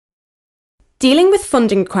Dealing with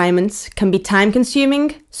funding requirements can be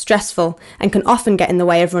time-consuming, stressful, and can often get in the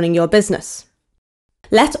way of running your business.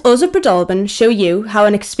 Let us at Breadalbane show you how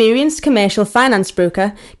an experienced commercial finance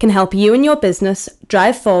broker can help you and your business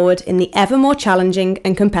drive forward in the ever more challenging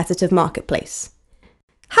and competitive marketplace.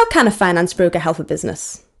 How can a finance broker help a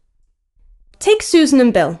business? Take Susan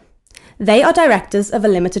and Bill. They are directors of a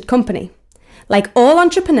limited company. Like all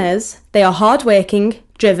entrepreneurs, they are hardworking,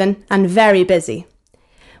 driven, and very busy.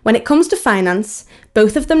 When it comes to finance,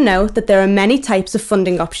 both of them know that there are many types of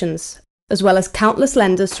funding options, as well as countless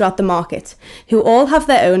lenders throughout the market, who all have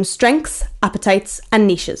their own strengths, appetites, and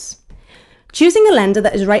niches. Choosing a lender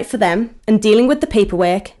that is right for them and dealing with the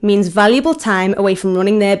paperwork means valuable time away from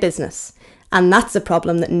running their business, and that's a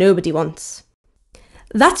problem that nobody wants.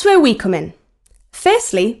 That's where we come in.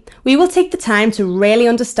 Firstly, we will take the time to really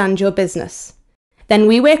understand your business. Then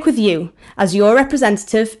we work with you as your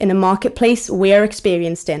representative in a marketplace we are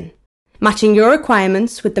experienced in, matching your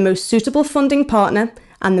requirements with the most suitable funding partner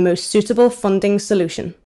and the most suitable funding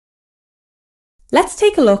solution. Let's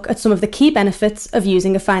take a look at some of the key benefits of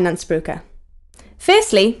using a finance broker.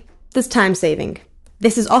 Firstly, there's time saving.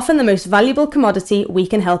 This is often the most valuable commodity we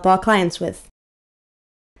can help our clients with.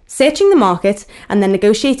 Searching the market and then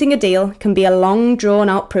negotiating a deal can be a long,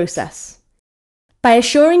 drawn-out process. By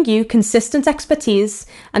assuring you consistent expertise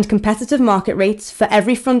and competitive market rates for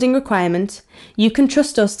every funding requirement, you can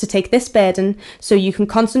trust us to take this burden so you can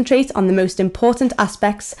concentrate on the most important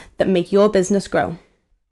aspects that make your business grow.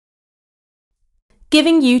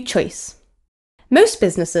 Giving you choice. Most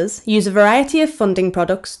businesses use a variety of funding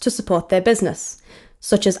products to support their business,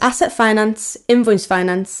 such as asset finance, invoice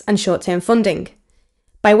finance, and short-term funding.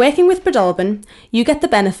 By working with Breadalbane, you get the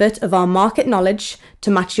benefit of our market knowledge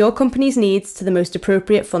to match your company's needs to the most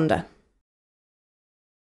appropriate funder.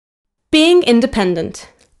 Being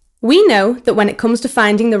independent. We know that when it comes to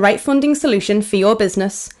finding the right funding solution for your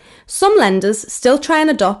business, some lenders still try and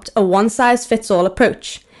adopt a one-size-fits-all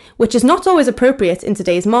approach, which is not always appropriate in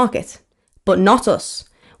today's market. But not us.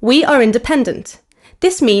 We are independent.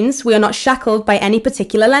 This means we are not shackled by any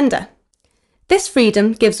particular lender. This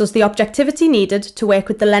freedom gives us the objectivity needed to work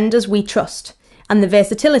with the lenders we trust, and the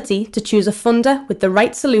versatility to choose a funder with the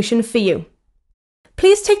right solution for you.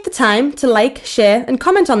 Please take the time to like, share, and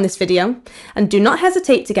comment on this video, and do not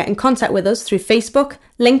hesitate to get in contact with us through Facebook,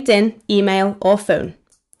 LinkedIn, email, or phone.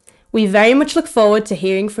 We very much look forward to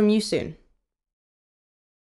hearing from you soon.